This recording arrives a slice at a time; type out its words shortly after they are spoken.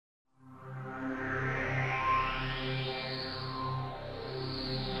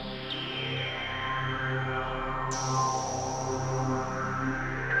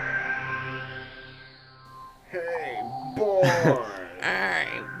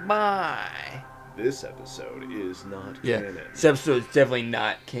Bye. This episode is not Yeah, canon. this episode is definitely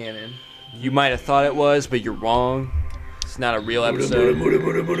not canon. You might have thought it was, but you're wrong. It's not a real episode.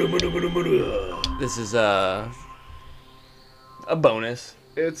 This is a bonus.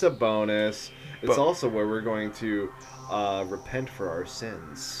 It's a bonus. It's But- also where we're going to repent for our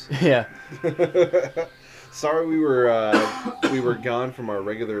sins. Yeah. Sorry we were gone from our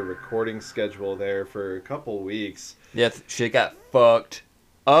regular recording schedule there for a couple weeks. Yeah, shit got fucked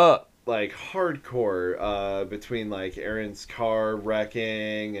up. Like hardcore between like Aaron's car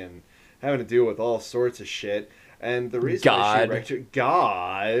wrecking and having to deal with all sorts of shit. And the reason why she wrecked it,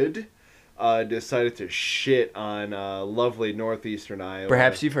 God decided to shit on lovely northeastern Iowa.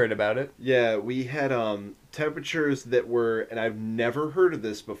 Perhaps you've heard about it. Yeah, we had temperatures that were, and I've never heard of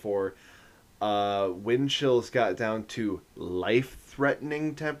this before, wind chills got down to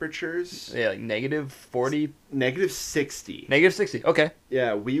life-threatening temperatures. Yeah, like negative 40, Negative 60. negative 60. Okay.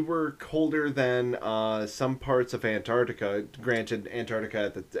 Yeah, we were colder than some parts of Antarctica. Granted,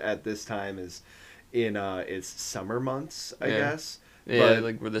 Antarctica at this time is in its summer months, I guess. Yeah, But,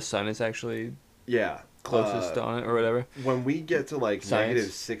 like where the sun is actually yeah. closest on it or whatever. When we get to like Science.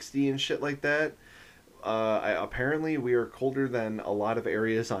 negative 60 and shit like that, apparently we are colder than a lot of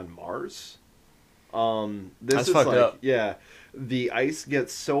areas on Mars. This That's is fucked like, up. yeah, the ice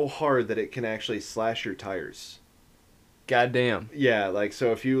gets so hard that it can actually slash your tires. Goddamn. Yeah, like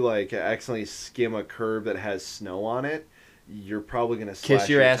so if you like accidentally skim a curb that has snow on it, you're probably gonna slash Kiss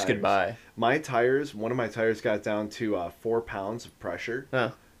your ass tires. goodbye. My tires, one of my tires got down to 4 pounds of pressure.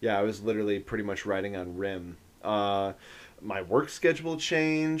 Huh. Yeah, I was literally pretty much riding on rim. My work schedule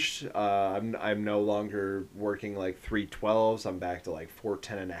changed. I'm no longer working like 3/12s. I'm back to like 4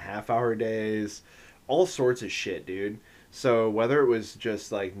 10.5-hour days. All sorts of shit, dude. So whether it was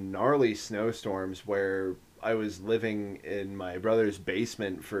just like gnarly snowstorms where I was living in my brother's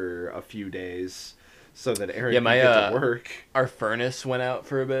basement for a few days so that Aaron could get to work. Our furnace went out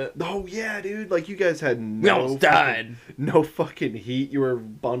for a bit. Oh yeah, dude! Like you guys had We almost died. no fucking heat. You were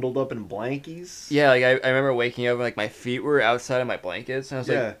bundled up in blankies. Yeah, like I remember waking up and like my feet were outside of my blankets and I was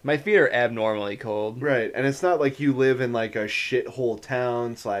Yeah. like, my feet are abnormally cold. Right, and it's not like you live in like a shithole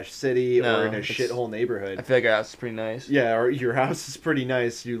town / city No, or in a it's- shithole I neighborhood. feel like our house is pretty nice. Yeah, or your house is pretty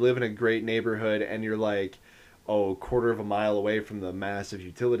nice. You live in a great neighborhood, and you're like, a quarter of a mile away from the massive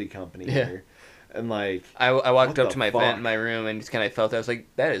utility company Yeah. here, and like, I walked What up the to my fuck? vent in my room and just kind of felt, I was like,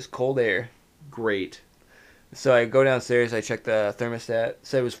 that is cold air. great. So I go downstairs, I check the thermostat,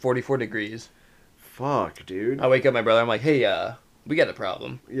 said it was 44 degrees. Fuck, dude. I wake up my brother, I'm like, hey, we got a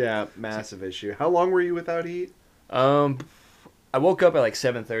problem. Yeah, massive issue. How long were you without heat? I woke up at like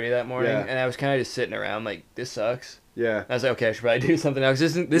 7:30 that morning, Yeah. and I was kind of just sitting around like, this sucks. Yeah, I was like, okay, I should probably do something else.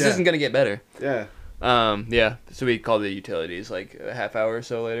 This Yeah. isn't gonna get better. yeah. Yeah. So we called the utilities like a half hour or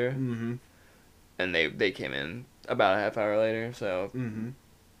so later, Mm-hmm. and they came in about a half hour later. So Mm-hmm.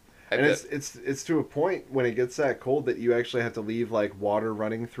 I And bet- it's to a point when it gets that cold that you actually have to leave like water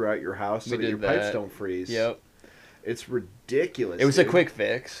running throughout your house so We that your did pipes that. don't freeze. Yep. It's ridiculous. It was a dude. quick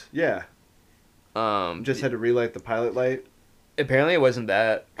fix. Yeah. Just had to relight the pilot light. apparently it wasn't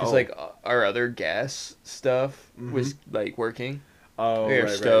that because Oh. like our other gas stuff was like working. Oh, We had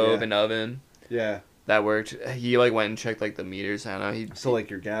right, a stove right, and oven yeah. that worked. He like went and checked like the meters. I don't know. He So like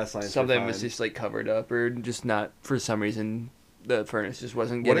your gas lines. something were was fine. just like covered up or just not for some reason. The furnace just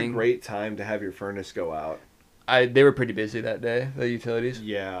wasn't What getting. a great time to have your furnace go out. They were pretty busy that day. The utilities.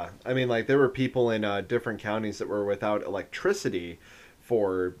 Yeah, I mean, like there were people in different counties that were without electricity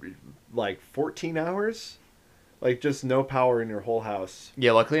for like 14 hours, like just no power in your whole house.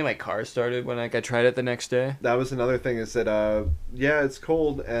 Yeah, luckily my car started when like I tried it the next day. That was another thing is that yeah, it's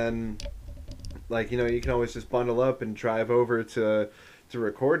cold and like you can always just bundle up and drive over to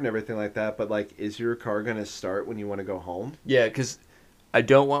record and everything like that. But like, is your car gonna start when you want to go home? Yeah, because I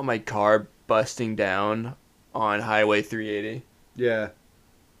don't want my car busting down on Highway 380. Yeah,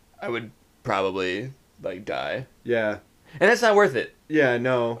 I would probably like die, yeah, and that's not worth it. yeah.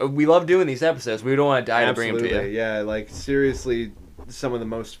 No, We love doing these episodes. We don't want to die to bring them to absolutely. you. Yeah, like seriously, some of the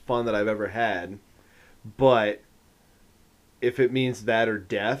most fun that I've ever had. But if it means that or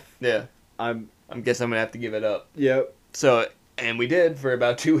death, Yeah, I'm. I guess I'm gonna have to give it up. Yep. So, and we did for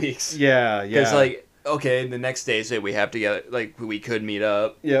about 2 weeks. Yeah. Yeah. Because like, okay, the next day say we have to get like we could meet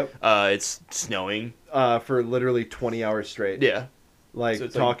up. Yep. It's snowing. For literally 20 hours straight. Yeah, Like So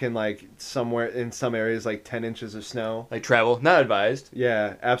it's talking like somewhere in some areas like 10 inches of snow. like travel not advised.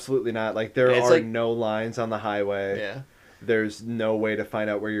 Yeah, absolutely not. Like there It's are like- no lines on the highway. Yeah. There's no way to find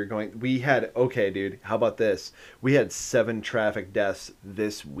out where you're going. We had okay, dude. How about this? We had 7 traffic deaths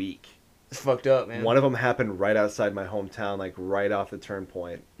this week. It's fucked up, man. One of them happened right outside my hometown, like right off the turn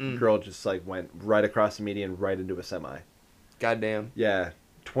point. Girl just like went right across the median, right into a semi. Goddamn. Yeah,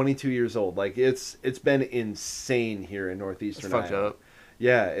 22 years old. Like it's been insane here in northeastern It's fucked Iowa. up.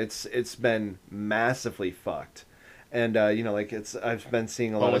 Yeah, it's been massively fucked. And you know, like I've been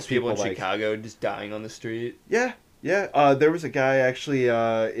seeing a lot Homeless of people in like Chicago just dying on the street. yeah, there was a guy actually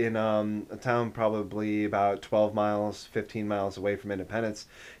in a town probably about 12 miles, 15 miles away from Independence.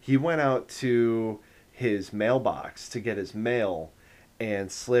 He went out to his mailbox to get his mail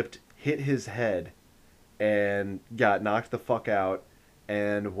and slipped, hit his head, and got knocked the fuck out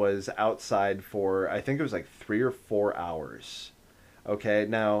and was outside for, I think it was like 3 or 4 hours. Okay,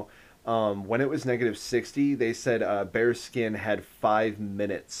 now, when it was -60, they said bear skin had 5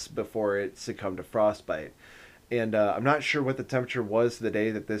 minutes before it succumbed to frostbite. And I'm not sure what the temperature was the day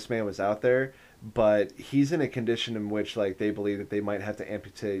that this man was out there, but he's in a condition in which like they believe that they might have to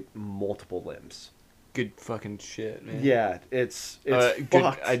amputate multiple limbs. Good fucking shit, man. Yeah, it's Good,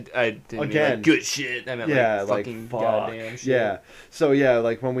 fucked. I didn't mean Again. like good shit. I meant Yeah, like like fucking fuck. goddamn shit. Yeah. So yeah,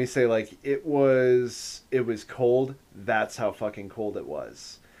 like when we say like it was cold, that's how fucking cold it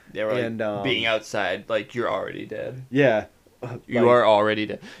was. They were like And, being outside, like you're already dead. Yeah. You are already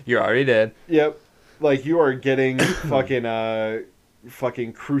dead. You're already dead. Yep. Like you are getting fucking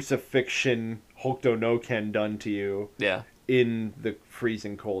crucifixion Hokuto no Ken done to you Yeah. in the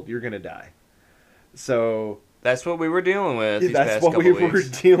freezing cold. You're gonna die. So That's what we were dealing with these that's past what couple we were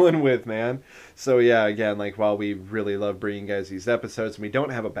weeks. dealing with, man. So yeah, again, like while we really love bringing you guys these episodes, and we don't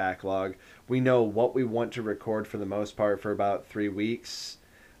have a backlog. We know what we want to record for the most part for about 3 weeks,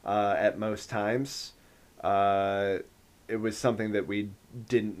 at most times. It was something that we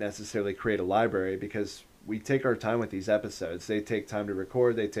didn't necessarily create a library because we take our time with these episodes. They take time to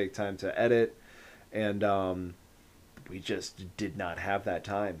record, they take time to edit, and we just did not have that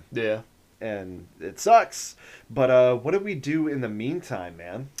time. Yeah. And it sucks. But what did we do in the meantime,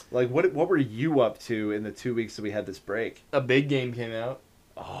 man? Like, what were you up to in the 2 weeks that we had this break? A big game came out.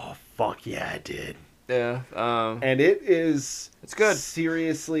 Oh, fuck yeah, it did. Yeah. And it is... It's good.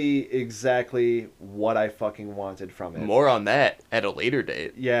 Seriously exactly what I fucking wanted from it. More on that at a later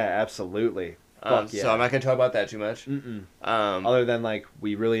date. Yeah, absolutely. Fuck yeah. So I'm not gonna talk about that too much. Mm-mm. Um, Other than, like,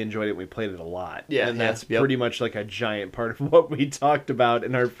 we really enjoyed it. We played it a lot. Yeah, And yeah, that's yep. pretty much, like, a giant part of what we talked about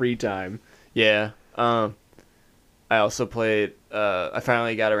in our free time. yeah. I also played. I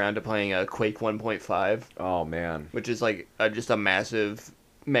finally got around to playing Quake 1.5, Oh, man. which is like just a massive,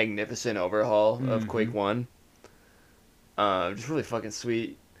 magnificent overhaul of Quake 1. Just really fucking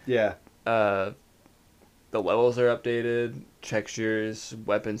sweet. Yeah. The levels are updated, textures,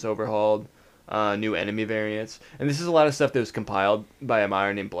 weapons overhauled, new enemy variants, and this is a lot of stuff that was compiled by a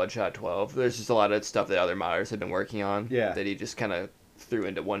modder named Bloodshot 12. There's just a lot of stuff that other modders have been working on. Yeah. That he just kind of threw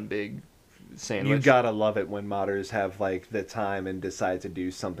into one big sandwich. You gotta love it when modders have, like, the time and decide to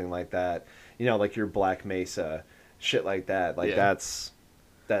do something like that. You know, like your Black Mesa, shit like that. Like, Yeah.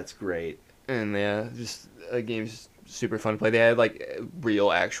 that's great. And yeah, just a game's super fun to play. They had like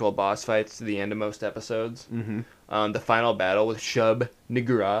real actual boss fights to the end of most episodes. Mm-hmm. The final battle with Shub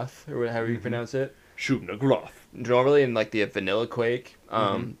Niggurath, or however you pronounce it. Shub Niggurath. Normally in like the vanilla Quake,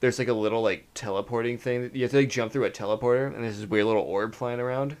 there's like a little like teleporting thing. You have to like jump through a teleporter, and there's this weird little orb flying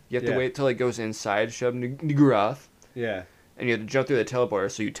around. You have to Yeah. wait till it goes inside Shub Niggurath, Yeah. and you have to jump through the teleporter,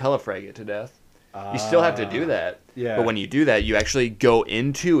 so you telefrag it to death. You still have to do that. Yeah. But when you do that, you actually go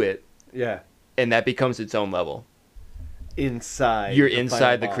into it, Yeah. and that becomes its own level. Inside. You're the inside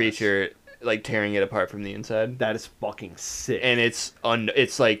final the boss. creature, like tearing it apart from the inside, That is fucking sick. and it's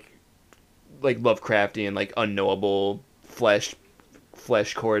like Lovecraftian, like unknowable flesh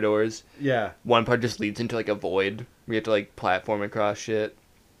corridors. yeah. One part just leads into like a void. We have to like platform across shit.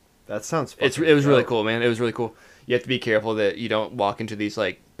 That sounds fucking It was really dope. cool, man. It was really cool. You have to be careful that you don't walk into these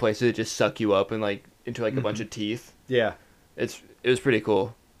like places that just suck you up and like into like a bunch of teeth. Yeah. It was pretty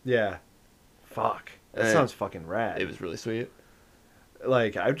cool. Yeah. Fuck. That Uh, sounds fucking rad. It was really sweet.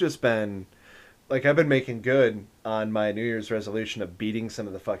 Like, I've been making good on my New Year's resolution of beating some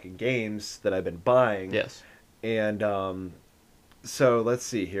of the fucking games that I've been buying. Yes. And so let's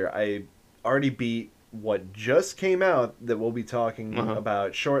see here. I already beat what just came out that we'll be talking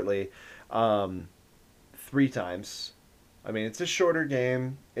about shortly 3 times. I mean, it's a shorter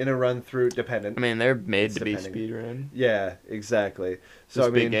game in a run through dependent. I mean, they're made It's to be depending. speedrun. Yeah, exactly. So It's I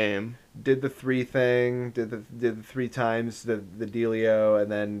a big mean, game. did the 3 thing, did the 3 times the dealio,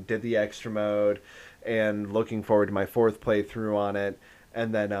 and then did the extra mode, and looking forward to my 4th playthrough on it,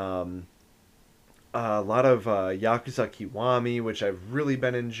 and then a lot of Yakuza Kiwami, which I've really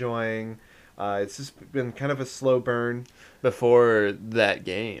been enjoying. It's just been kind of a slow burn. Before that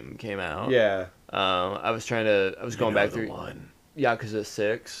game came out, Yeah. I was going back through Yakuza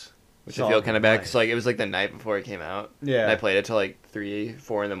 6, which I feel Solid kind of bad life. because like it was like the night before it came out. Yeah. And I played it till like 3,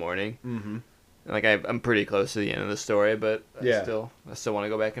 4 in the morning. Mm-hmm. And, like I'm pretty close to the end of the story, but Yeah. I still want to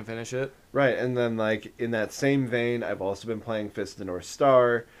go back and finish it. Right, and then like in that same vein, I've also been playing Fist of the North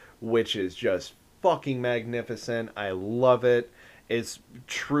Star, which is just fucking magnificent. I love it. It's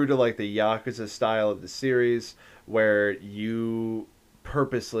true to like the Yakuza style of the series, where you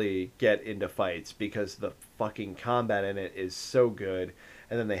purposely get into fights because the fucking combat in it is so good.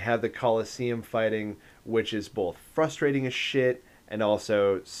 And then they have the Coliseum fighting, which is both frustrating as shit and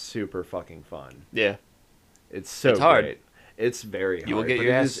also super fucking fun. Yeah. It's so It's hard. great. It's very hard. You will get but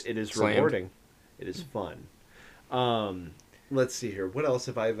your it ass is, it is slammed. rewarding. It is fun. Let's see here. What else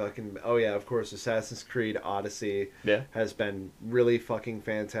have I fucking... Oh, yeah, of course, Assassin's Creed Odyssey Yeah. has been really fucking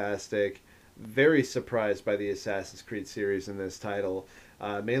fantastic. Very surprised by the Assassin's Creed series in this title,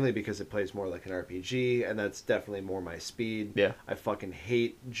 mainly because it plays more like an RPG, and that's definitely more my speed. Yeah. I fucking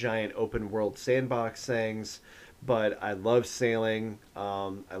hate giant open world sandbox things, but I love sailing.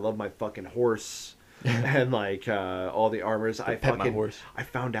 I love my fucking horse and like all the armors. I pet my fucking horse. I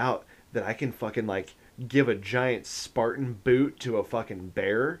found out that I can fucking like give a giant Spartan boot to a fucking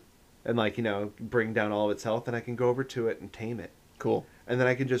bear, and like bring down all of its health, and I can go over to it and tame it, Cool. and then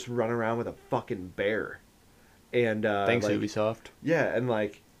I can just run around with a fucking bear. And Thanks, like, Ubisoft. yeah, and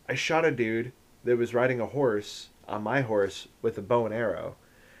like I shot a dude that was riding a horse on my horse with a bow and arrow,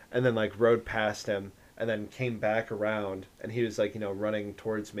 and then like rode past him, and then came back around, and he was like running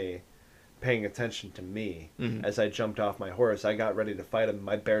towards me, paying attention to me. Mhm. As I jumped off my horse. I got ready to fight him.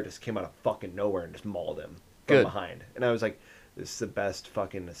 My bear just came out of fucking nowhere and just mauled him from Good. behind. And I was like, this is the best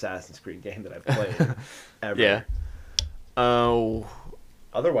fucking Assassin's Creed game that I've played ever. Yeah. Oh.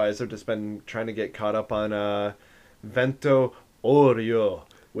 Otherwise, I've just been trying to get caught up on Vento Oreo,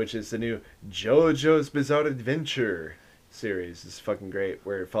 which is the new JoJo's Bizarre Adventure series. It's fucking great,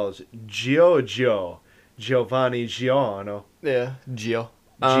 where it follows Giorgio, Giovanni Giano. Yeah. Gio.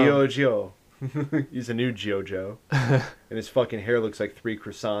 Gio. He's a new JoJo. And his fucking hair looks like 3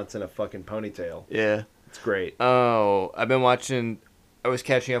 croissants and a fucking ponytail. Yeah. It's great. Oh, I was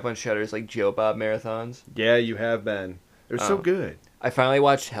catching up on Shudder's like Joe Bob marathons. Yeah, you have been. They're so good. I finally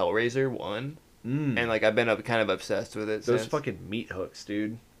watched Hellraiser 1, Mm. and like I've been kind of obsessed with it Those since. fucking meat hooks,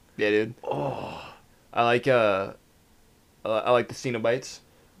 dude. Yeah, dude. Oh. I like the Cenobites.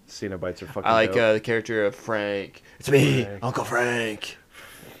 Cenobites are fucking I like dope. the character of Frank. It's me, Frank. Uncle Frank.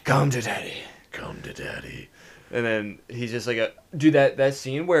 Come to daddy. Come to daddy. And then he's just like dude, that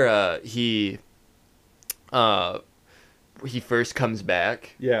scene where he first comes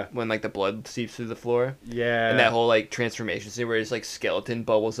back Yeah. when like the blood seeps through the floor. Yeah. And that whole like transformation scene where his like skeleton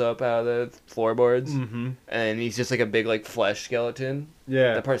bubbles up out of the floorboards, Mm-hmm. and he's just like a big like flesh skeleton.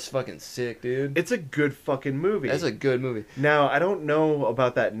 Yeah. That part's fucking sick, dude. It's a good fucking movie. That's a good movie. Now, I don't know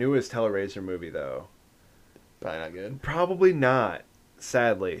about that newest Hellraiser movie, though. Probably not good. Probably not,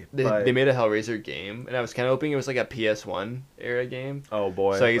 sadly. but... They made a Hellraiser game, and I was kind of hoping it was like a PS1 era game, Oh,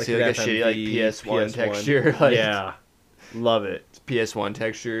 boy. so I could see like a an shitty like FMV, PS1 texture, like Yeah. Love it. PS1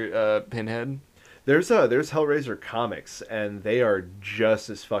 texture Pinhead. There's Hellraiser comics, and they are just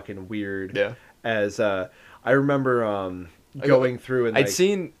as fucking weird Yeah. as I remember going through and like,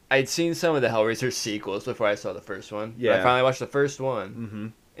 I'd seen some of the Hellraiser sequels before I saw the first one. But Yeah. I finally watched the first one, hmm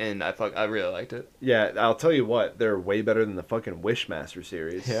and I really liked it. Yeah, I'll tell you what, they're way better than the fucking Wishmaster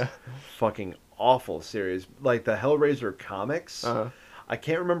series. Yeah. Fucking awful series. Like the Hellraiser comics. Uh-huh. I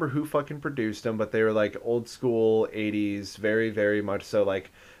can't remember who fucking produced them, but they were like old school 80s, very, very much so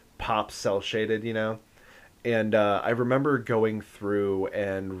like pop cel shaded, And I remember going through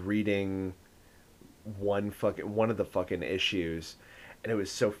and reading one of the fucking issues, and it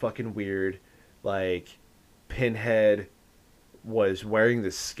was so fucking weird. Like Pinhead was wearing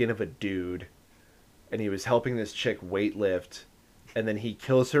the skin of a dude, and he was helping this chick weight lift, and then he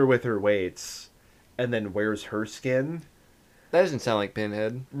kills her with her weights, and then wears her skin. That doesn't sound like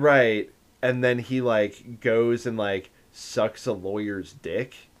Pinhead. Right. And then he like goes and like sucks a lawyer's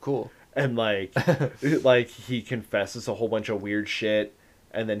dick, Cool. and like like he confesses a whole bunch of weird shit,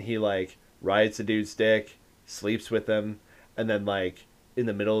 and then he like rides the dude's dick, sleeps with him, and then like in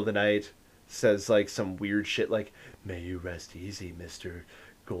the middle of the night says like some weird shit like, "May you rest easy, Mr.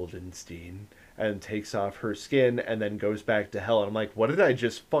 Goldenstein," and takes off her skin and then goes back to hell. And I'm like, what did I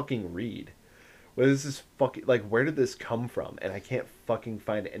just fucking read? What is this fucking, like, where did this come from? And I can't fucking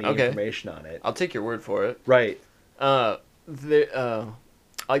find any Okay. information on it. I'll take your word for it. Right. I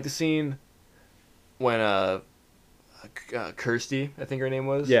like the scene when Kirsty, I think her name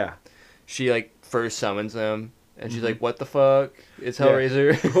was. Yeah. she like first summons him, and she's Mhm. like, "What the fuck? It's Yeah.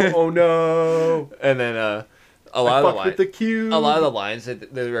 Hellraiser." Oh no! And then a I lot of the fucked with the cube. a lot of the lines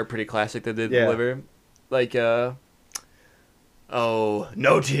that are pretty classic that they Yeah. deliver, like "Oh,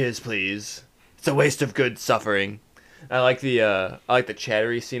 no tears, please. It's a waste of good suffering." I like the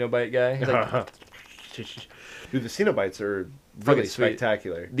chattery Cenobite guy. He's like, Dude, the Cenobites are Fucking really sweet.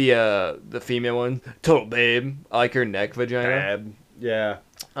 spectacular. the female one, total babe. I like her neck vagina. Bad. Yeah.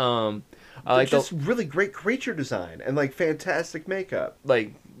 I like just really great creature design and like fantastic makeup.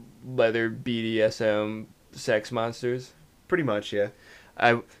 like leather BDSM sex monsters. Pretty much, yeah.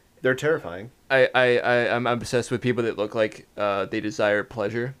 I They're terrifying. I'm obsessed with people that look like they desire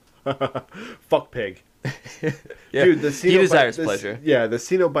pleasure. Fuck pig. Yeah, Dude, the he desires pleasure. Yeah, the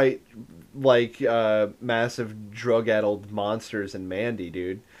Cenobite, like, massive drug-addled monsters in Mandy,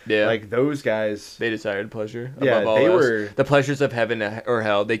 dude. Yeah, Like, those guys... they desired pleasure. Yeah, above all they else. were- The pleasures of heaven or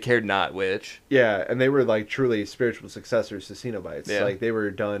hell. They cared not which. Yeah, and they were, like, truly spiritual successors to Cenobites. Yeah. Like, they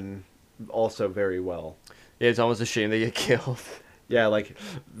were done also very well. Yeah, it's almost a shame they get killed. Yeah, like,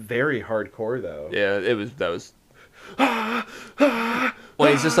 very hardcore, though. Yeah, that was.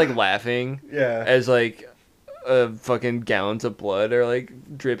 Well, he's just like laughing Yeah. as like fucking gallons of blood are like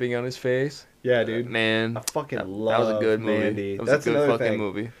dripping on his face. Yeah, dude. Man, I fucking that love was a good movie. Mandy. That was That's a good another fucking thing.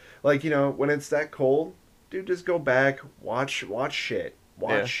 movie. Like, you know, when it's that cold, dude, just go back, watch shit.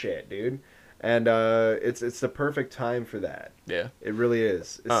 Watch Yeah. shit, dude. And it's the perfect time for that. Yeah, It really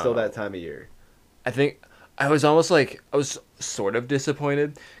is. It's still Oh. that time of year. I think I was sort of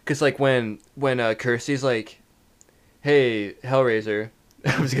disappointed because like when Kirsty's like, "Hey, Hellraiser,"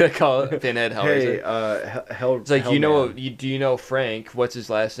 I was gonna call it Pinhead Hellraiser. Hey, Hell. It's like, Hellman. do you know Frank? What's his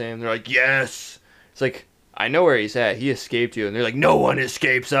last name? They're like, yes. It's like, I know where he's at. He escaped you. And they're like, no one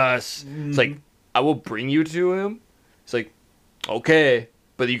escapes us. It's like, I will bring you to him. It's like, okay,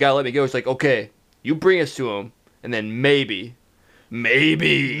 but you gotta let me go. It's like, okay, you bring us to him, and then maybe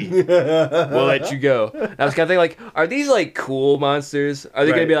we'll let you go. And I was kind of thinking, like, are these like cool monsters? Are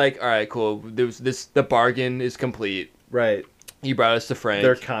they gonna Right. be like, all right, cool. The bargain is complete. Right. You brought us to Frank.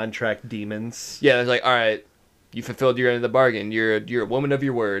 They're contract demons. Yeah, it's like, all right, you fulfilled your end of the bargain. You're a woman of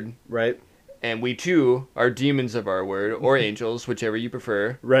your word, Right. and we too are demons of our word, or angels, whichever you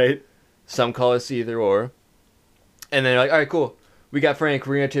prefer. Right. Some call us either or. And then they're like, all right, cool. We got Frank.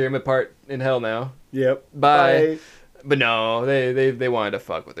 We're gonna tear him apart in hell now. Yep. Bye. But no, they wanted to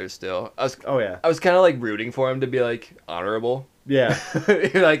fuck with her still. Oh yeah. I was kind of like rooting for him to be like honorable. Yeah.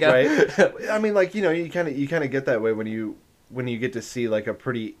 Like, Right. I mean, like, you know, you kind of get that way when you get to see like a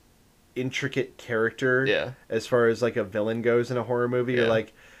pretty intricate character. Yeah. As far as like a villain goes in a horror movie, you're Yeah.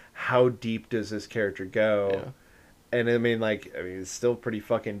 like, how deep does this character go? Yeah. And I mean, it's still pretty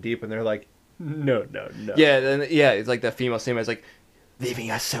fucking deep. And they're like, no. Yeah, it's like the female Cenobite's like,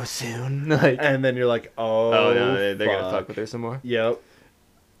 leaving us so soon. Like, And then you're like, oh, oh no, they're gonna fuck with her some more. Yep.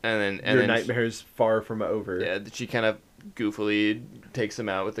 And Your then nightmare's far from over. yeah, she kind of goofily takes him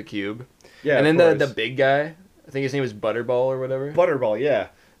out with the cube. Yeah. And of then the course. big guy, I think his name is Butterball or whatever. Butterball, yeah.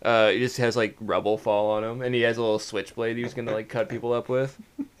 He just has like rubble fall on him, and he has a little switchblade he was gonna like cut people up with.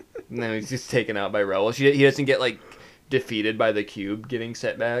 And then he's just taken out by rubble. He doesn't get like defeated by the cube getting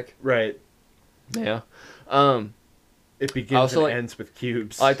set back. Right. Yeah. It begins Also, and like- ends with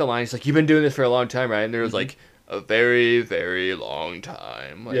cubes. I like the line. He's like, "You've been doing this for a long time, right?" And there was Mhm. like a very, very long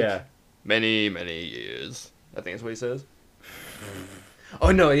time. Like, Yeah. Many, many years. I think that's what he says.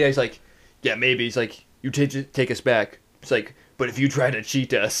 Oh no, yeah. He's like, yeah, maybe. He's like, you take us back. It's like, but if you try to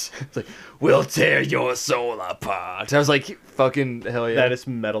cheat us, it's like, we'll tear your soul apart. I was like, fucking hell yeah. That is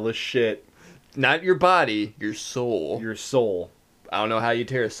metal as shit. Not your body, your soul. Your soul. I don't know how you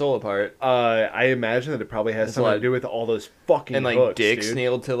tear a soul apart. I imagine that it probably has That's a something lot- to do with all those fucking And like hooks, dicks dude.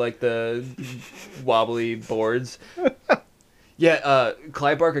 nailed to like the wobbly boards. Yeah,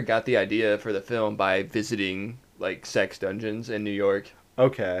 Clive Barker got the idea for the film by visiting like sex dungeons in New York.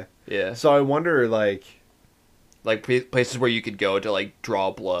 Okay. Yeah, So I wonder, like, places where you could go to like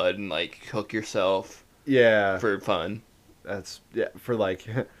draw blood and like hook yourself yeah, for fun. for like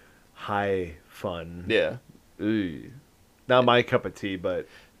high fun. Yeah, Ooh. Not my cup of tea, but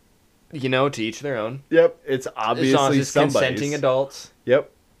you know, to each their own. yep, it's As long obviously as it's somebody's. consenting adults, Yep.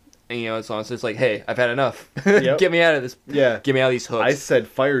 and you know, as long as it's like, hey, I've had enough. Yep. Get me out of this. Yeah. Get me out of these hooks. I said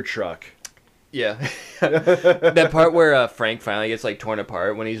fire truck. Yeah. That part where Frank finally gets like torn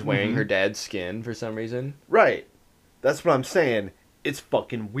apart when he's wearing Mhm. her dad's skin for some reason. Right. That's what I'm saying. It's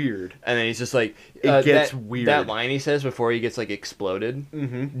fucking weird. And then he's just like It gets that, weird. That line he says before he gets like exploded.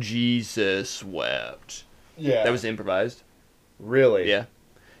 Mm-hmm. Jesus wept. Yeah. That was improvised. really. Yeah.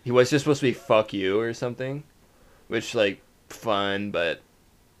 He was just supposed to be fuck you or something. Which like fun, but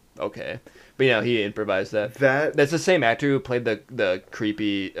okay. But he improvised that. That That's the same actor who played the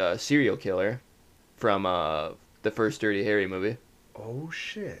creepy serial killer from the first Dirty Harry movie. oh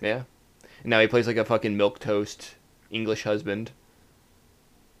shit. Yeah. And now he plays like a fucking milquetoast English husband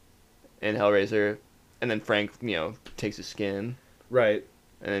in Hellraiser, and then Frank, takes his skin, Right.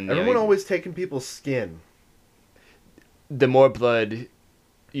 and then Everyone always taking people's skin. the more blood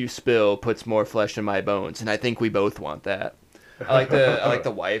you spill puts more flesh in my bones, and I think we both want that. I like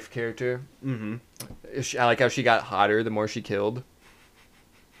the wife character. Mm-hmm. I like how she got hotter the more she killed.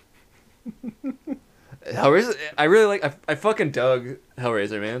 Hellraiser, I really like. I fucking dug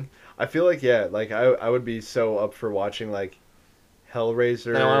Hellraiser, man. I feel like like I would be so up for watching like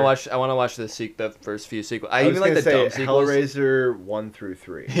Hellraiser. And I want to watch the first few sequels. I was even like gonna the say dumb sequels. Hellraiser 1 through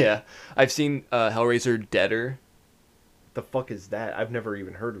 3. Yeah, I've seen Hellraiser Deader. The fuck is that? I've never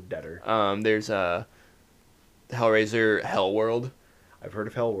even heard of Deader. There's Hellraiser Hellworld. I've heard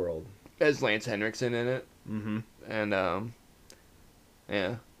of Hellworld. It has Lance Henriksen in it, Mm-hmm. and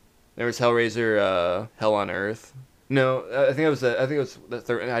yeah, there was Hellraiser Hell on Earth. No, I think it was the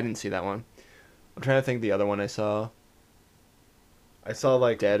third. I didn't see that one. I'm trying to think the other one I saw. I saw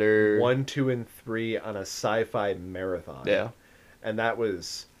like Deader. 1, 2, and 3 on a sci-fi marathon. Yeah. And that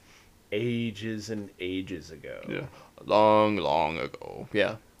was ages and ages ago. Yeah. Long ago.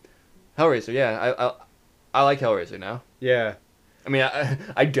 Yeah. Hellraiser. Yeah, I like Hellraiser now. Yeah. I mean,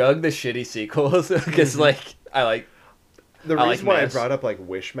 I dug the shitty sequels because like I like. The I reason like why I Mass. brought up like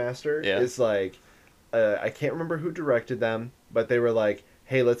Wishmaster Yeah. is like I can't remember who directed them, but they were like,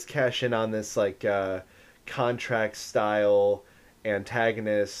 "Hey, let's cash in on this like contract style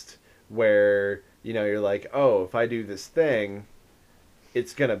antagonist where you're like, oh, if I do this thing,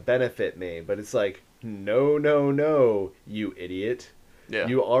 it's gonna benefit me." But it's like, no, you idiot! Yeah.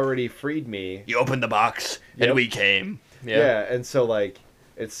 You already freed me. You opened the box Yep. and we came. Yeah, and so like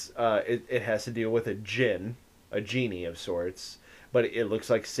it's it has to deal with a genie of sorts, but it looks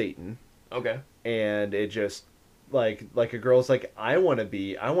like Satan, Okay. and it just like a girl's like, I want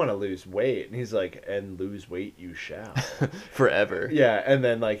to lose weight, and he's like, and lose weight you shall. Forever. Yeah, and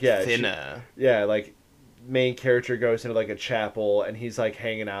then like Thinner. like main character goes into like a chapel, and he's like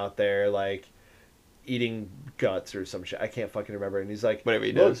hanging out there like eating guts or some shit. I can't fucking remember. And he's like, Whatever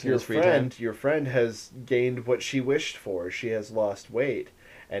he look, does in his free time." your friend has gained what she wished for. She has lost weight,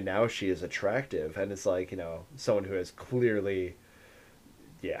 and now she is attractive. And it's like, someone who has clearly,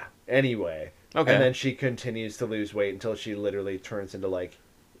 yeah. Anyway. Okay. And then she continues to lose weight until she literally turns into like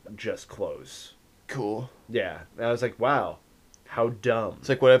just clothes. Cool. Yeah. And I was like, wow, how dumb. It's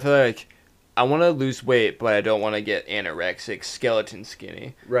like, what if I want to lose weight, but I don't want to get anorexic, skeleton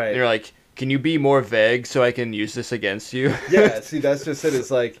skinny. Right. And you're like, can you be more vague so I can use this against you? Yeah, see, that's just it.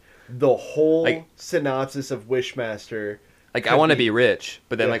 It's like the whole Like- synopsis of Wishmaster. Like, could I want to be rich,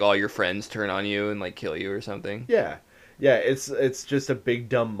 but then Yeah. like all your friends turn on you and like kill you or something. Yeah. Yeah, it's just a big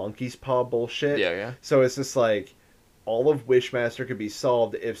dumb monkey's paw bullshit. Yeah, yeah. So it's just like all of Wishmaster could be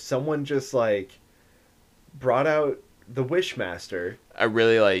solved if someone just like brought out the Wishmaster. A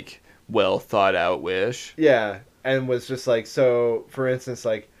really like well thought out wish. Yeah, and was just like, so for instance,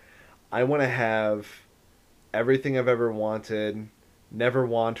 like, I want to have everything I've ever wanted, never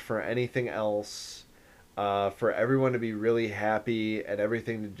want for anything else, for everyone to be really happy and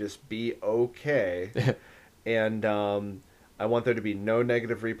everything to just be okay. And I want there to be no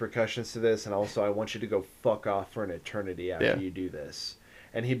negative repercussions to this, and also I want you to go fuck off for an eternity after Yeah. you do this.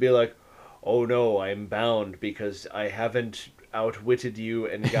 And he'd be like, oh no, I'm bound because I haven't outwitted you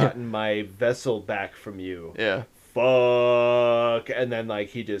and gotten my vessel back from you. Yeah. Fuck. And then like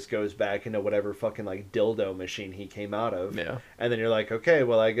he just goes back into whatever fucking like dildo machine he came out of. Yeah. And then you're like, okay,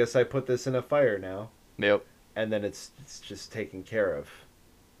 well I guess I put this in a fire now. Yep. And then it's just taken care of.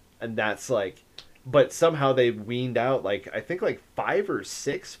 And that's like, but somehow they weaned out like I think like 5 or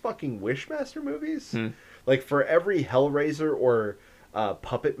 6 fucking Wishmaster movies. Like for every Hellraiser or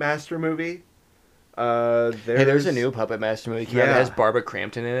Puppet Master movie, There's a new Puppet Master movie. It has Barbara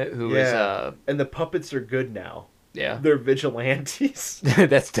Crampton in it, who is and the puppets are good now. yeah. They're vigilantes.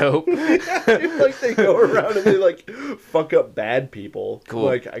 That's dope. Like they go around and they like fuck up bad people. Cool.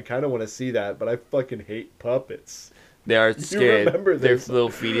 Like I kind of want to see that, but I fucking hate puppets. They are scared. remember Their this. little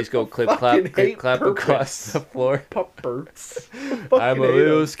feeties go clip Fucking clap, hate clip clap puppets. across the floor. Puppets. I'm a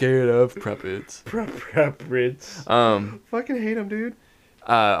little scared of puppets. Puppets. Fucking hate them, dude.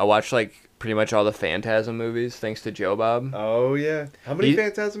 I watched like pretty much all the Phantasm movies thanks to Joe Bob. Oh yeah. How many He-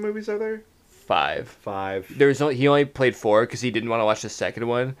 Phantasm movies are there? 5. 5. He only played 4 because he didn't want to watch the second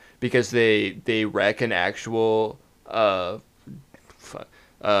one because they wreck an actual like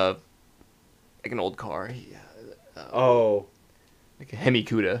an old car. Oh. like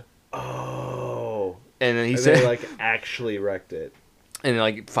Hemikuda, Oh. and then he And said, they like actually wrecked it. and then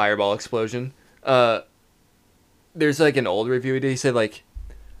like fireball explosion. There's like an old review he did. He said like,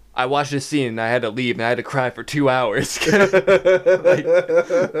 I watched this scene and I had to leave and I had to cry for 2 hours. Like,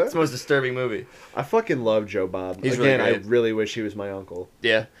 it's the most disturbing movie. I fucking love Joe Bob. He's Again, really I great. really wish he was my uncle.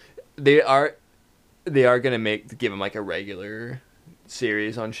 Yeah, they are gonna give him like a regular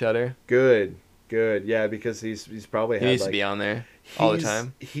series on Shudder. Good. Yeah, because he's probably He had needs like to be on there all the he's-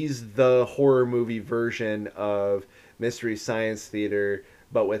 time. He's the horror movie version of Mystery Science Theater,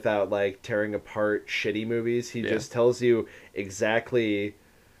 but without like tearing apart shitty movies. He Yeah. just tells you exactly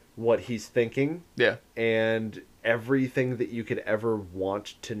what he's thinking Yeah, and everything that you could ever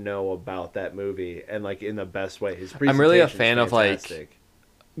want to know about that movie, and like in the best way. His I'm really a presentation's fan of, like, fantastic.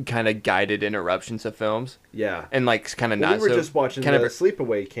 kind of guided interruptions of films, Yeah. and like kind of Well, not we were so just watching kind the of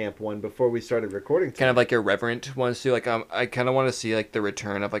Sleepaway Camp one before we started recording. kind of like irreverent ones too. Like I kind of want to see like the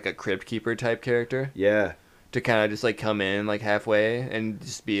return of like a Crypt Keeper type character Yeah. to kind of just like come in like halfway and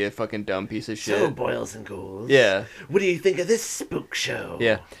just be a fucking dumb piece of shit. So, boils and ghouls. Yeah. What do you think of this spook show?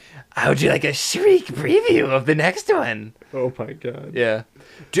 Yeah. How would you like a shriek preview of the next one? Oh my god. Yeah.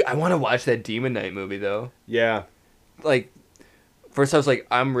 Dude, I want to watch that Demon Knight movie though. Yeah. Like, first I was like,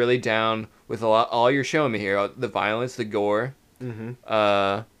 I'm really down with all you're showing me here. The violence, the gore,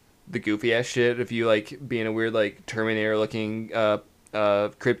 Mm-hmm. the goofy ass shit of you like being a weird like Terminator looking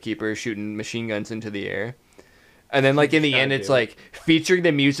Crypt Keeper shooting machine guns into the air. And then like in the God end it's damn it. like featuring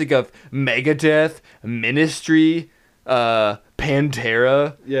the music of Megadeth, Ministry,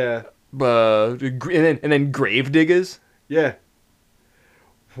 Pantera, Yeah. and then Gravediggers. Yeah.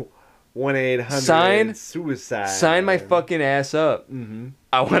 1-800 Sign- suicide. Sign my fucking ass up. Mm-hmm.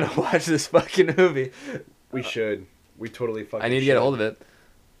 I want to watch this fucking movie. We should. We totally fucking I need to get a hold of it.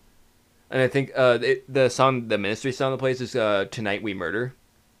 And I think the song, the Ministry song that plays is "Tonight We Murder,"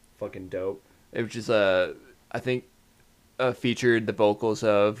 Fucking dope. which is I think featured the vocals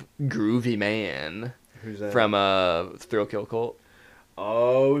of Groovy Man Who's that? from Thrill Kill Cult.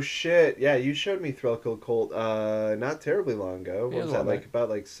 Oh shit. Yeah, you showed me Thrill Kill Cult not terribly long ago. Yeah, What it was was that, long like back. about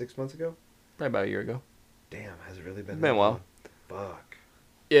like 6 months ago? Probably about a year ago. Damn, has it really been Been that a while. long? Fuck.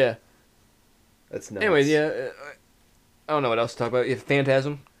 Yeah. That's nuts. Anyways, yeah. I don't know what else to talk about. Yeah,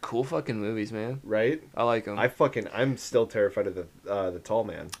 Phantasm, cool fucking movies, man. Right? I like them. I'm still terrified of the tall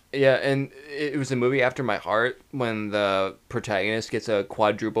man. Yeah, and it was a movie after my heart when the protagonist gets a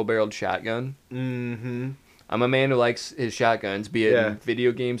quadruple barreled shotgun. Mm-hmm. I'm a man who likes his shotguns, be it Yeah. in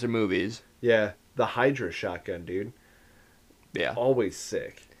video games or movies. Yeah. The Hydra shotgun, dude. Yeah. Always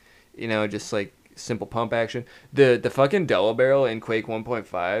sick. You know, just like simple pump action. The fucking double barrel in Quake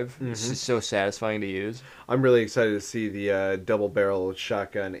 1.5 is just so satisfying to use. I'm really excited to see the double barrel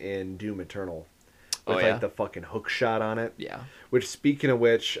shotgun in Doom Eternal. Oh, With yeah? like the fucking hook shot on it. Yeah. Which, speaking of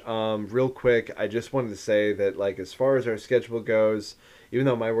which, real quick, I just wanted to say that, like, as far as our schedule goes, even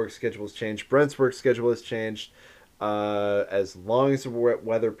though my work schedule has changed, Brent's work schedule has changed. As long as the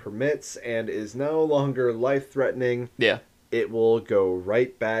weather permits and is no longer life-threatening, Yeah. it will go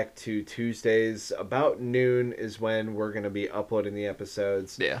right back to Tuesdays. About noon is when we're going to be uploading the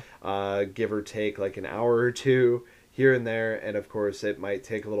episodes. Yeah. Give or take like an hour or two here and there. And of course, it might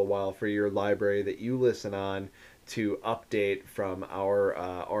take a little while for your library that you listen on to update from our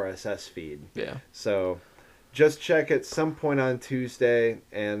RSS feed. Yeah. So just check at some point on Tuesday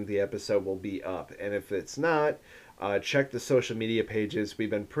and the episode will be up. And if it's not, check the social media pages. We've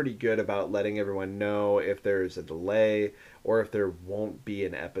been pretty good about letting everyone know if there's a delay or if there won't be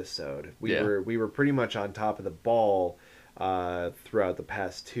an episode. We were pretty much on top of the ball throughout the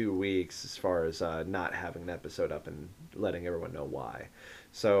past 2 weeks as far as not having an episode up and letting everyone know why.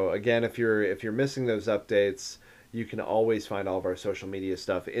 So again, if you're missing those updates, you can always find all of our social media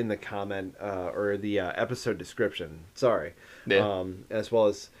stuff in the comment or the episode description. Sorry. Yeah. As well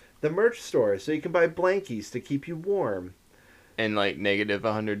as the merch store, so you can buy blankies to keep you warm. And like negative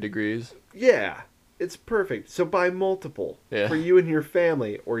 100 degrees. Yeah, it's perfect. So buy multiple Yeah. for you and your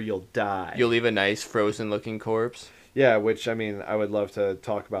family, or you'll die. You'll leave a nice frozen looking corpse. Yeah, which, I mean, I would love to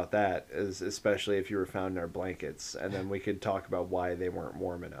talk about that, especially if you were found in our blankets, and then we could talk about why they weren't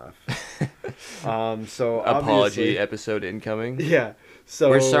warm enough. So Apology obviously- episode incoming. Yeah. So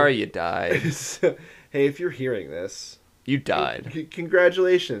We're sorry you died. Hey, if you're hearing this, You died.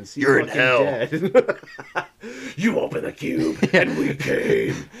 congratulations. You're in fucking hell. Dead. You opened the cube, and we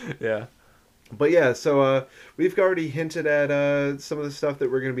came. Yeah. But yeah, so we've already hinted at some of the stuff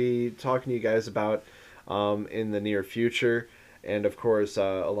that we're going to be talking to you guys about in the near future. And of course,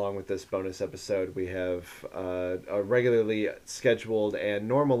 along with this bonus episode, we have a regularly scheduled and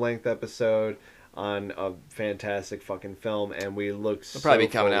normal length episode on a fantastic fucking film, and we look It'll probably so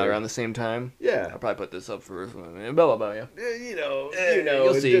be coming out forward. around the same time. Yeah. I'll probably put this up for blah blah yeah. You know,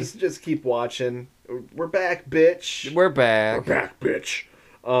 you'll see. just keep watching. We're back, bitch. We're back. We're back, bitch.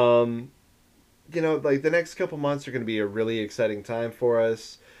 Like the next couple months are going to be a really exciting time for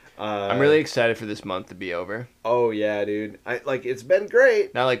us. I'm really excited for this month to be over. Oh yeah, dude. It's been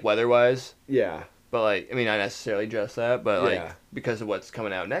great. Not like weather-wise, Yeah. but like, I mean, not necessarily just that, but like Yeah. because of what's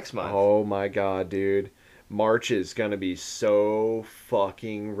coming out next month. Oh my god, dude. March is gonna be so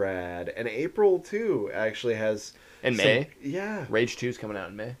fucking rad. And April too actually has In some- May, Yeah. Rage 2 is coming out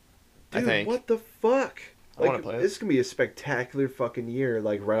in May. Dude, I think. what the fuck? I wanna play it. This is gonna be a spectacular fucking year,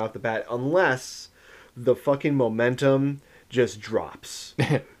 like right off the bat, unless the fucking momentum just drops.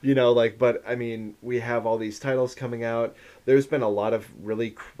 But I mean, we have all these titles coming out. There's been a lot of really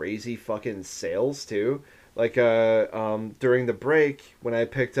crazy fucking sales too. During the break when I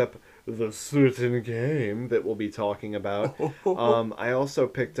picked up the certain game that we'll be talking about, I also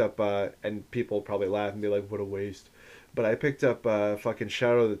picked up and people probably laugh and be like, "What a waste." But I picked up fucking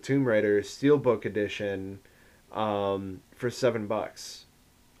Shadow of the Tomb Raider Steelbook Edition for $7.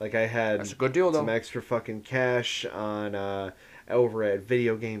 Like I had That's a good deal, though. some extra fucking cash on over at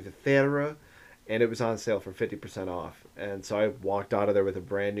Video Games Etc. And it was on sale for 50% off. And so I walked out of there with a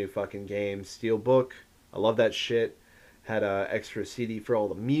brand new fucking game, Steelbook. I love that shit. Had a extra CD for all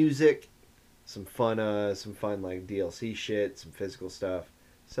the music, some fun like DLC shit, some physical stuff.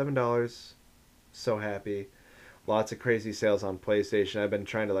 $7. So happy. Lots of crazy sales on PlayStation. I've been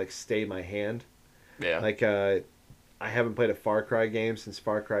trying to like stay my hand. Yeah. I haven't played a Far Cry game since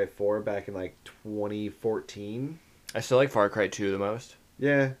Far Cry 4 back in like 2014. I still like Far Cry 2 the most,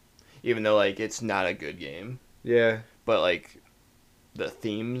 Yeah. even though like it's not a good game. Yeah. But like the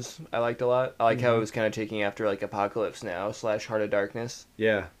themes I liked a lot. I like how it was kind of taking after like Apocalypse Now / Heart of Darkness.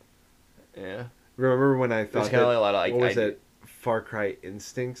 Yeah. Yeah. Remember when I It was thought kind of like a lot of like what was it? Far Cry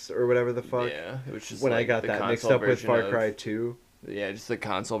Instincts or whatever the fuck? Yeah, it was just When I like, got the that mixed console up with version Far of- Cry 2. Yeah, just the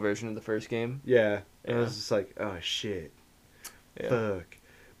console version of the first game. Yeah. And I Yeah. was just like, oh shit. Yeah. Fuck.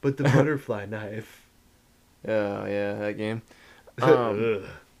 But the butterfly knife. Oh yeah, that game. Ugh.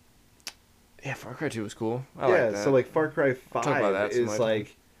 Yeah, Far Cry 2 was cool. I Yeah, like that. so like Far Cry I'll talk about 5 that some is other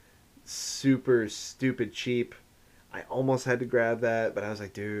like super stupid cheap. I almost had to grab that, but I was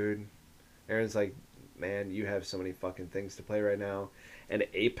like, dude. Aaron's like, man, you have so many fucking things to play right now. And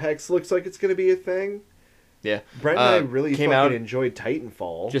Apex looks like it's going to be a thing. Yeah. Brent and I really came fucking out- enjoyed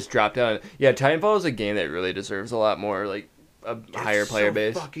Titanfall. Just dropped out. Yeah, Titanfall is a game that really deserves a lot more like a It's higher player so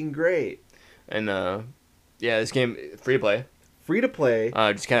base. fucking great. And yeah, this game free to play. Free to play.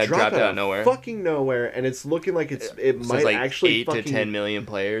 Just kind of dropped out of nowhere. Fucking nowhere, and it's looking like it So might it's like actually 8 fucking to 10 million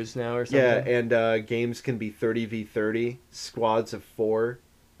players now or something. Yeah, and games can be 30v30, squads of 4,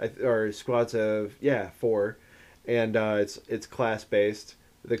 or squads of 4, and it's class based.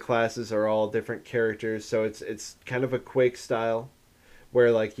 The classes are all different characters, so it's kind of a Quake style,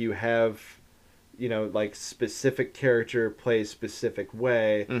 where like you have, like specific character plays specific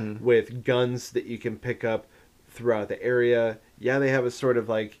way Mhm. with guns that you can pick up throughout the area. Yeah, they have a sort of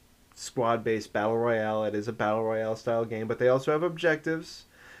like squad based battle royale. It is a battle royale style game, but they also have objectives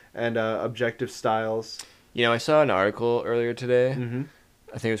and objective styles. I saw an article earlier today. Mm-hmm.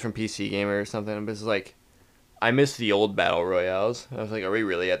 I think it was from PC Gamer or something. But it's like, I miss the old battle royales. I was like, are we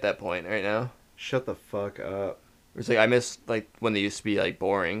really at that point right now? Shut the fuck up. It's like I miss like when they used to be like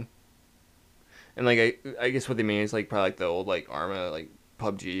boring. And like I guess what they mean is like probably like the old like Arma like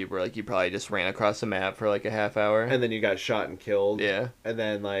PUBG where like you probably just ran across the map for like a half hour. And then you got shot and killed. Yeah, And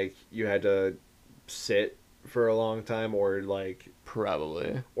then like you had to sit for a long time or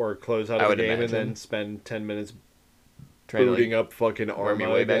probably close out I of the would game imagine. and then spend 10 minutes trying to booting like up fucking work Arma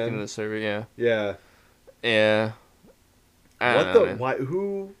my way back again. into the server. Yeah, Yeah. yeah. I don't What know, the man. why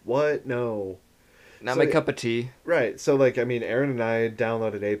who what no. Not So my it- cup of tea. Right. So like I mean Aaron and I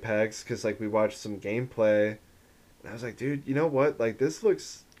downloaded Apex cuz like we watched some gameplay and I was like, dude, you know what? Like this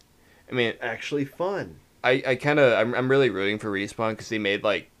looks I mean, actually fun. I kind of I'm really rooting for Respawn because they made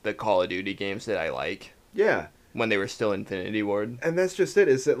like the Call of Duty games that I like Yeah. when they were still Infinity Ward. And that's just it.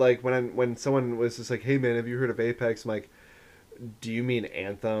 Is that like when someone was just like, "Hey man, have you heard of Apex?" I'm like, "Do you mean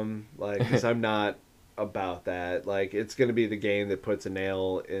Anthem?" Like, because I'm not about that. Like, it's gonna be the game that puts a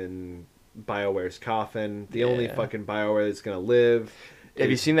nail in BioWare's coffin. The only Yeah. fucking BioWare that's gonna live. Have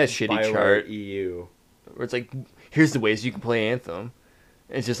you is seen that shitty BioWare chart EU. where it's like, here's the ways you can play Anthem.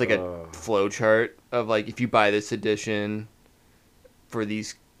 It's just like a Ugh. flow chart of like if you buy this edition for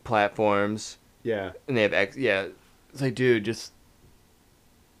these platforms Yeah, and they have it's like dude, just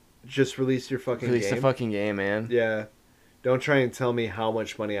just release your fucking release game. the fucking game, man. Yeah, Don't try and tell me how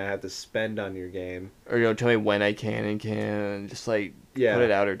much money I have to spend on your game. Or tell me when I can and can't, and just like Yeah. put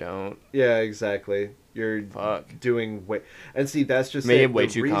it out or don't. Yeah, exactly. You're Fuck. doing way, and see that's just Make it. it way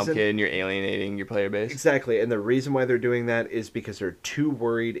The too reason- complicated, and you're alienating your player base. Exactly, and the reason why they're doing that is because they're too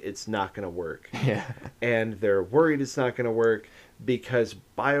worried it's not going to work. Yeah. And they're worried it's not going to work because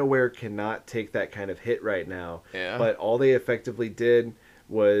BioWare cannot take that kind of hit right now. Yeah. But all they effectively did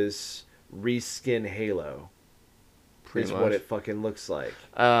was reskin Halo. Pretty is much. what it fucking looks like.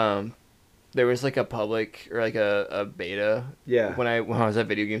 There was like a public or like a beta. Yeah. When I was at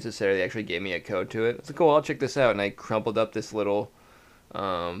Video Games Etc., they actually gave me a code to it. I was like, cool, I'll check this out, and I crumpled up this little,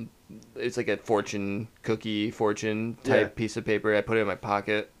 it's like a fortune type piece of paper. I put it in my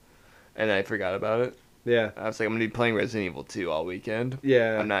pocket, and I forgot about it. Yeah. I was like, I'm gonna be playing Resident Evil 2 all weekend.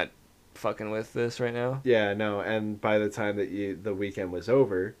 Yeah. I'm not fucking with this right now. Yeah, no, and by the time that the weekend was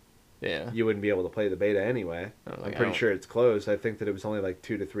over, Yeah. you wouldn't be able to play the beta anyway. I was I'm like, I pretty don't- sure it's closed. I think that it was only like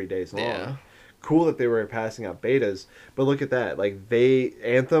 2 to 3 days long. Yeah. Cool that they were passing out betas, but look at that. Like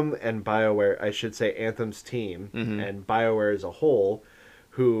Anthem and BioWare, I should say Anthem's team Mhm. and BioWare as a whole,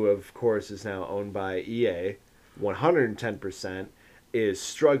 who of course is now owned by EA, 110% is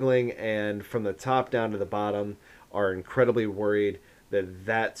struggling, and from the top down to the bottom are incredibly worried that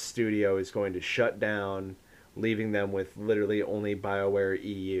that studio is going to shut down, leaving them with literally only BioWare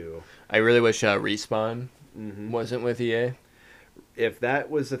EU. I really wish Respawn Hmm. wasn't with EA. If that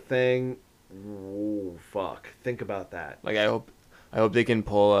was a thing, ooh, fuck. Think about that. Like I hope they can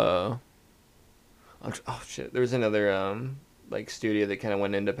pull oh shit, there was another like studio that kind of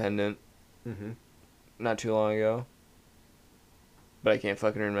went independent Hmm. not too long ago, but I can't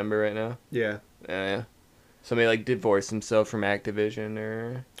fucking remember right now. Yeah. Yeah, somebody like divorced himself from Activision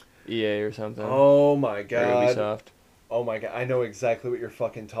or EA or something. Oh my Or god. Ubisoft. Oh my god. I know exactly what you're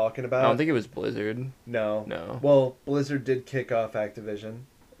fucking talking about. I don't think it was Blizzard. No. No. Well, Blizzard did kick off Activision.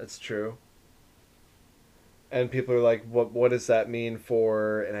 That's true. And people are like, what does that mean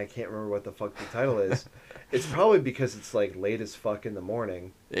for... And I can't remember what the fuck the title is. It's probably because it's like late as fuck in the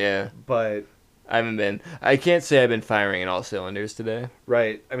morning. Yeah, But, I can't say I've been firing in all cylinders today.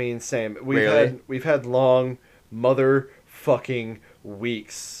 right. I mean, same. Really? We've had long motherfucking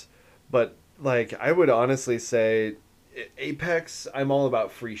weeks. But, like, I would honestly say Apex, I'm all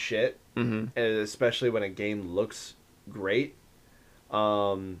about free shit. Mm-hmm. And especially when a game looks great.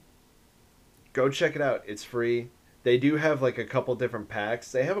 Go check it out. It's free. They do have like a couple different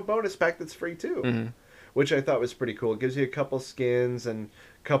packs. They have a bonus pack that's free too, Mm-hmm. which I thought was pretty cool. It gives you a couple skins and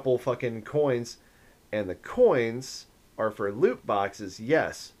couple fucking coins, and the coins are for loot boxes,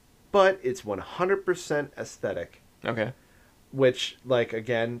 yes, but it's 100% aesthetic, Okay. which like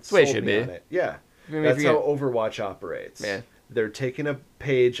again the way it sold should me be. on it. Yeah, I mean, that's if you how get- Overwatch operates. Yeah. They're taking a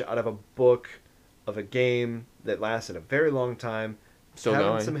page out of a book of a game that lasted a very long time. Still having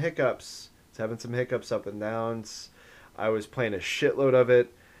going. some hiccups. It's having some hiccups up and downs. I was playing a shitload of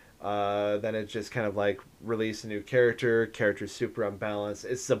it. Then it just kind of like released a new character. Character's super unbalanced.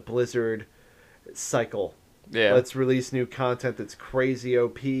 It's the Blizzard cycle. Yeah. Let's release new content that's crazy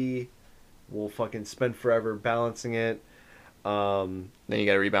OP. We'll fucking spend forever balancing it. Then you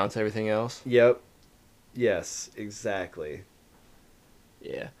got to rebalance everything else. Yep. Yes, exactly.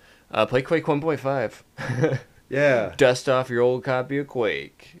 Yeah. Play Quake 1.5. Yeah. Dust off your old copy of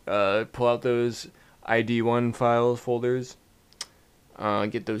Quake. Pull out those ID1 files folders.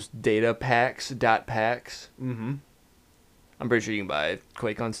 Get those data packs, .packs. Mm-hmm. I'm pretty sure you can buy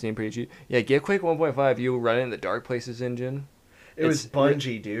Quake on Steam pretty cheap. Yeah, get Quake 1.5. You'll run it in the Dark Places engine. It was It's-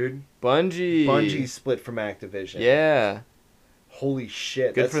 Bungie, dude. Bungie. Bungie split from Activision. Yeah. Holy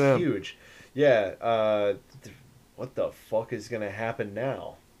shit, Good that's for them. huge. Yeah, what the fuck is going to happen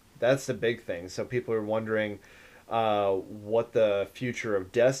now? That's the big thing. So people are wondering what the future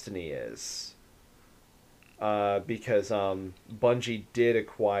of Destiny is. Because Bungie did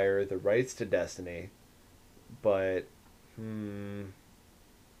acquire the rights to Destiny, but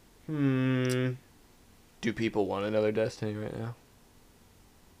Do people want another Destiny right now?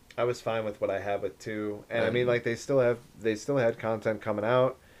 I was fine with what I have with 2. And I mean, like, they still had content coming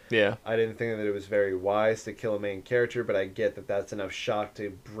out. Yeah. I didn't think that it was very wise to kill a main character, but I get that that's enough shock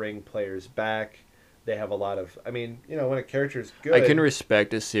to bring players back. They have a lot of... I mean, you know, when a character's good... I can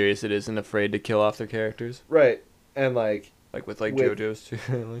respect a series that isn't afraid to kill off their characters. Right. And, like... Like with With- JoJo's too.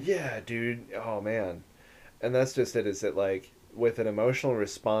 Like- Yeah, dude. Oh, man. And that's just it, is that, like, with an emotional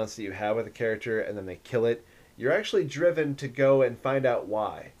response that you have with a character and then they kill it, you're actually driven to go and find out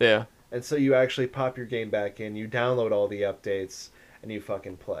why. Yeah. And so you actually pop your game back in, you download all the updates, and you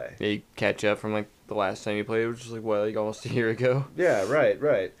fucking play. Yeah, you catch up from like the last time you played, which was like what, like almost a year ago. Yeah,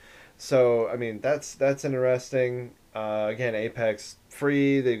 right. So, I mean, that's interesting. Again, Apex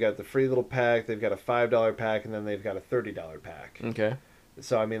free. They've got the free little pack. They've got a $5 pack, and then they've got a $30 pack. Okay.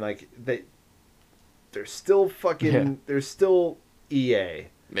 So I mean, like they're still fucking. Yeah. They're still EA,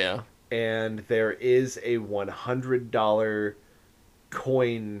 Yeah. and there is a $100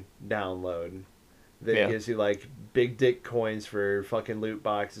 coin download that Yeah. gives you like big dick coins for fucking loot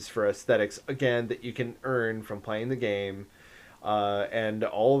boxes for aesthetics. Again, that you can earn from playing the game, and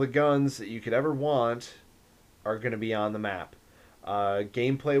all the guns that you could ever want are going to be on the map.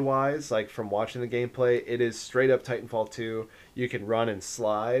 Gameplay wise, like from watching the gameplay, it is straight up Titanfall 2. You can run and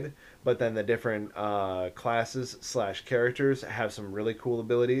slide, but then the different classes slash characters have some really cool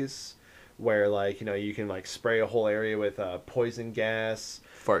abilities where, like, you know, you can like spray a whole area with poison gas,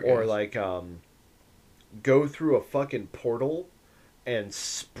 Fart or gas. like go through a fucking portal and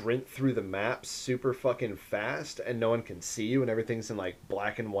sprint through the map super fucking fast and no one can see you and everything's in like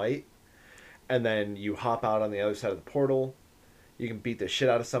black and white, and then you hop out on the other side of the portal. You can beat the shit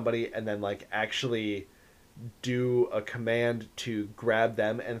out of somebody and then like actually do a command to grab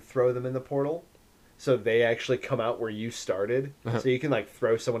them and throw them in the portal so they actually come out where you started. So you can like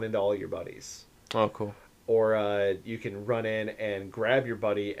throw someone into all your buddies, Oh, cool. or you can run in and grab your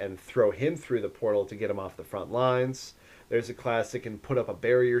buddy and throw him through the portal to get him off the front lines. There's a class that can put up a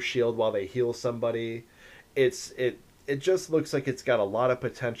barrier shield while they heal somebody. It just looks like it's got a lot of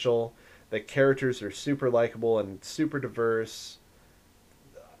potential. The characters are super likable and super diverse.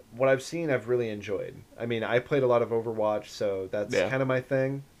 What I've seen, I've really enjoyed. I mean, I played a lot of Overwatch, so that's Yeah. kind of my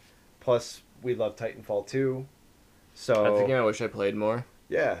thing. Plus, we love Titanfall 2. I So, think I wish I played more.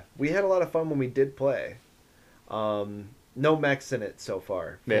 yeah, we had a lot of fun when we did play. No mechs in it so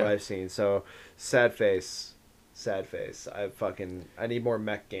far, from Yeah. what I've seen. So, sad face. Sad face. I need more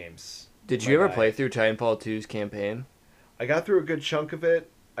mech games. Did My you ever guy. play through Titanfall 2's campaign? I got through a good chunk of it.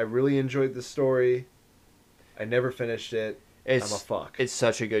 I really enjoyed the story. I never finished it. I'm a It's fuck. it's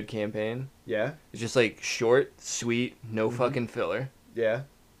such a good campaign. Yeah? It's just like short, sweet, no Mhm. fucking filler. Yeah?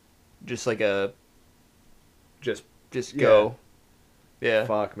 Just like a Just just Yeah. go. Yeah.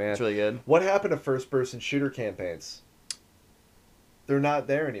 fuck, man. It's really good. What happened to first-person shooter campaigns? They're not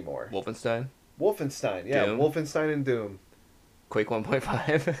there anymore. Wolfenstein, Wolfenstein, yeah, Doom. Wolfenstein and Doom. Quake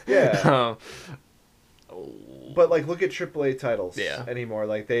 1.5. Yeah. Oh. But like, look at AAA titles Yeah. anymore.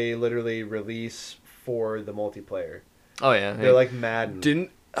 Like, they literally release for the multiplayer. Oh yeah. They're like Madden.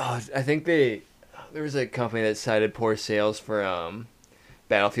 I think there was a company that cited poor sales for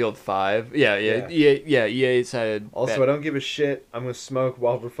Battlefield 5. Yeah. EA cited Also, I don't give a shit. I'm gonna smoke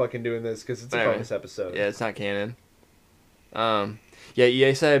while we're fucking doing this because it's a Alright. bonus episode. Yeah, it's not canon. Yeah,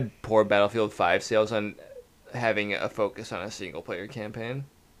 EA said poor Battlefield 5 sales on having a focus on a single player campaign.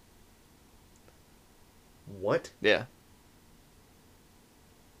 What? Yeah,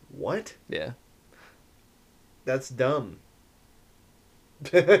 What? yeah. That's dumb.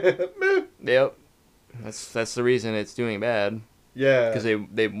 Meh. Yep. That's the reason it's doing bad. Yeah. Because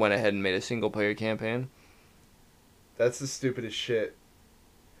they went ahead and made a single player campaign. That's the stupidest shit.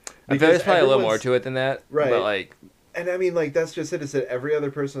 I feel like there's probably a little more everyone's- to it than that. Right. But like, And I mean, like, that's just it. Is that every other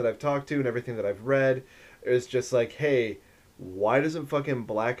person that I've talked to and everything that I've read is just like, hey, why doesn't fucking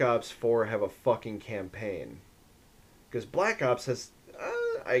Black Ops 4 have a fucking campaign? Because Black Ops has,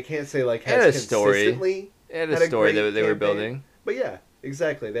 I can't say like It had has a story. consistently, it had a Had a story great that they were campaign. building. but yeah,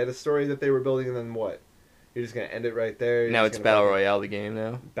 exactly. They had a story that they were building, and then what? You're just gonna end it right there. You're Now just it's gonna Battle fucking- Royale, the game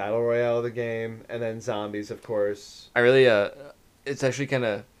now. Battle Royale of the game, and then zombies, of course. I really, it's actually kind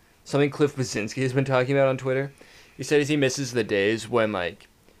of something Cliff Basinski has been talking about on Twitter. He says he misses the days when, like,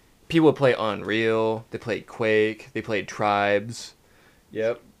 people would play Unreal, they played Quake, they played Tribes,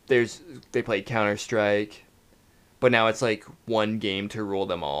 Yep. they played Counter-Strike, but now it's, like, one game to rule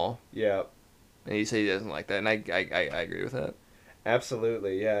them all. Yep. And he said he doesn't like that, and I agree with that.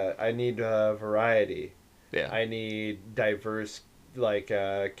 Absolutely. Yeah. I need variety. Yeah. I need diverse, like,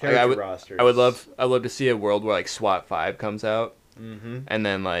 character I would- rosters. I'd love to see a world where, like, SWAT 5 comes out, Mm-hmm. and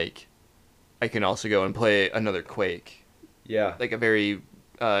then, like, I can also go and play another Quake. Yeah. Like a very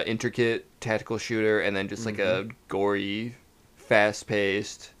intricate tactical shooter, and then just like a gory,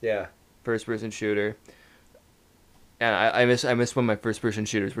 fast-paced Yeah. first-person shooter. And I miss when my first-person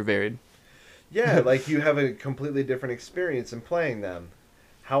shooters were varied. Yeah, like you have a completely different experience in playing them.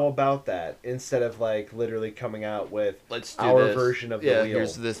 How about that? Instead of like literally coming out with Let's do our this. version of the Yeah, wheel.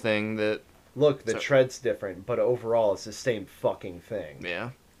 here's this thing that Look, the So- tread's different, but overall it's the same fucking thing.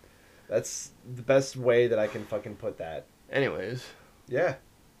 yeah. That's the best way that I can fucking put that. Anyways, Yeah.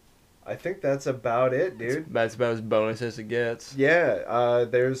 I think that's about it, dude. that's about as bonus as it gets. Yeah,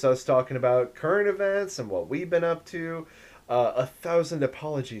 there's us talking about current events and what we've been up to. 1,000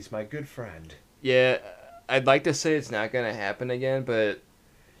 apologies, my good friend. Yeah, I'd like to say it's not gonna happen again, but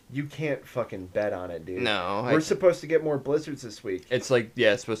You can't fucking bet on it, dude. no. We're supposed to get more blizzards this week. It's like,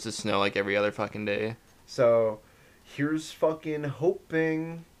 yeah, it's supposed to snow like every other fucking day. So, here's fucking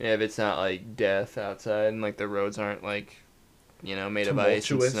hoping. Yeah, if it's not like death outside and like the roads aren't like, made of ice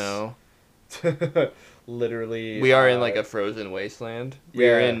and Tumultuous. snow. Literally. We are in like a frozen wasteland.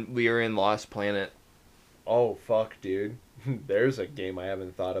 Yeah. We are in Lost Planet. Oh, fuck, dude. There's a game I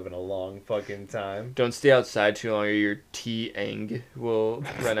haven't thought of in a long fucking time. Don't stay outside too long or your T-Eng will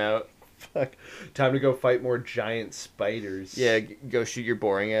run out. Fuck. Time to go fight more giant spiders. Yeah, go shoot your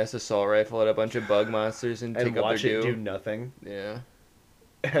boring ass assault rifle at a bunch of bug monsters and take And up watch their it due. do nothing. Yeah.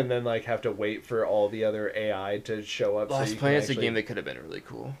 And then, like, have to wait for all the other AI to show up. Lost you can Planet's a actually... game that could have been really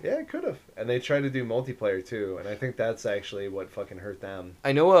cool. Yeah, it could have. And they tried to do multiplayer, too. And I think that's actually what fucking hurt them.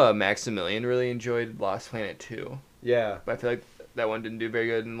 I know Maximilian really enjoyed Lost Planet 2, Yeah. but I feel like that one didn't do very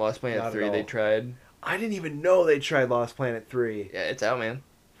good. In Lost Planet Not at 3, they all. tried. I didn't even know they tried Lost Planet 3. Yeah, it's out, man.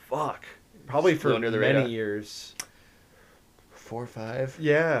 Fuck. Probably Flew for under the many radar. years. 4 or 5?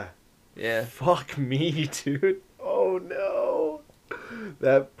 Yeah. Yeah. Fuck me, dude. Oh, no.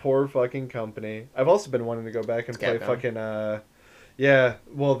 That poor fucking company. I've also been wanting to go back and It's play Capcom. fucking, yeah,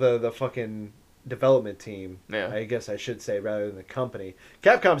 well, the fucking development team, Yeah. I guess I should say, rather than the company.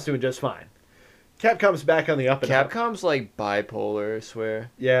 Capcom's doing just fine. Capcom's back on the up and up. Capcom's like bipolar, I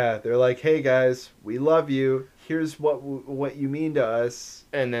swear. Yeah, they're like, hey guys, we love you. Here's what you mean to us.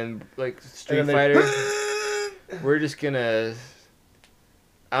 And then, like, Street And then Fighter, we're just gonna...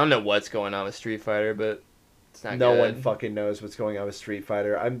 I don't know what's going on with Street Fighter, but it's not No good. one fucking knows what's going on with Street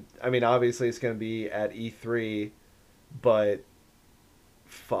Fighter. I mean, obviously it's gonna be at E3, but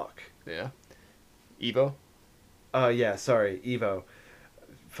fuck. Yeah. Evo? Yeah, sorry, Evo.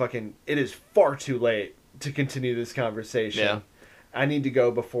 Fucking, it is far too late to continue this conversation. Yeah. I need to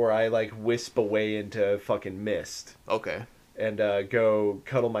go before I like wisp away into fucking mist Okay. and go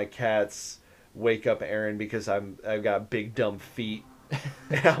cuddle my cats, wake up Aaron because I've got big dumb feet.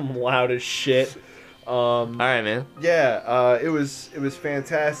 I'm loud as shit. Alright, man. Yeah, it was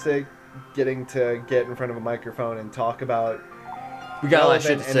fantastic getting to get in front of a microphone and talk about We got a lot of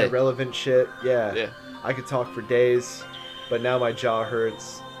shit relevant to and say. irrelevant shit. Yeah. Yeah. I could talk for days, but now my jaw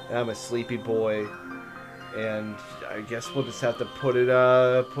hurts and I'm a sleepy boy, and I guess we'll just have to put it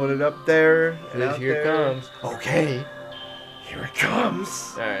up there. And out Here it there. comes. Okay. Here it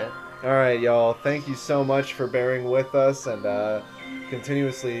comes. Alright. All right, y'all. Thank you so much for bearing with us and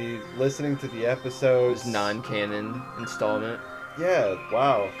continuously listening to the episodes. This non-canon installment. Yeah.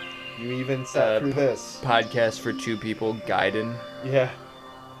 Wow. You even sat through this. Podcast for two people, Gaiden. Yeah.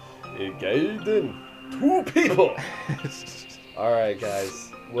 Gaiden. 2 people. All right,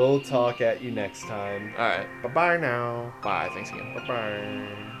 guys. We'll talk at you next time. Alright. Bye-bye now. Bye. Thanks again.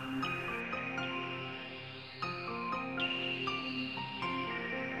 Bye-bye.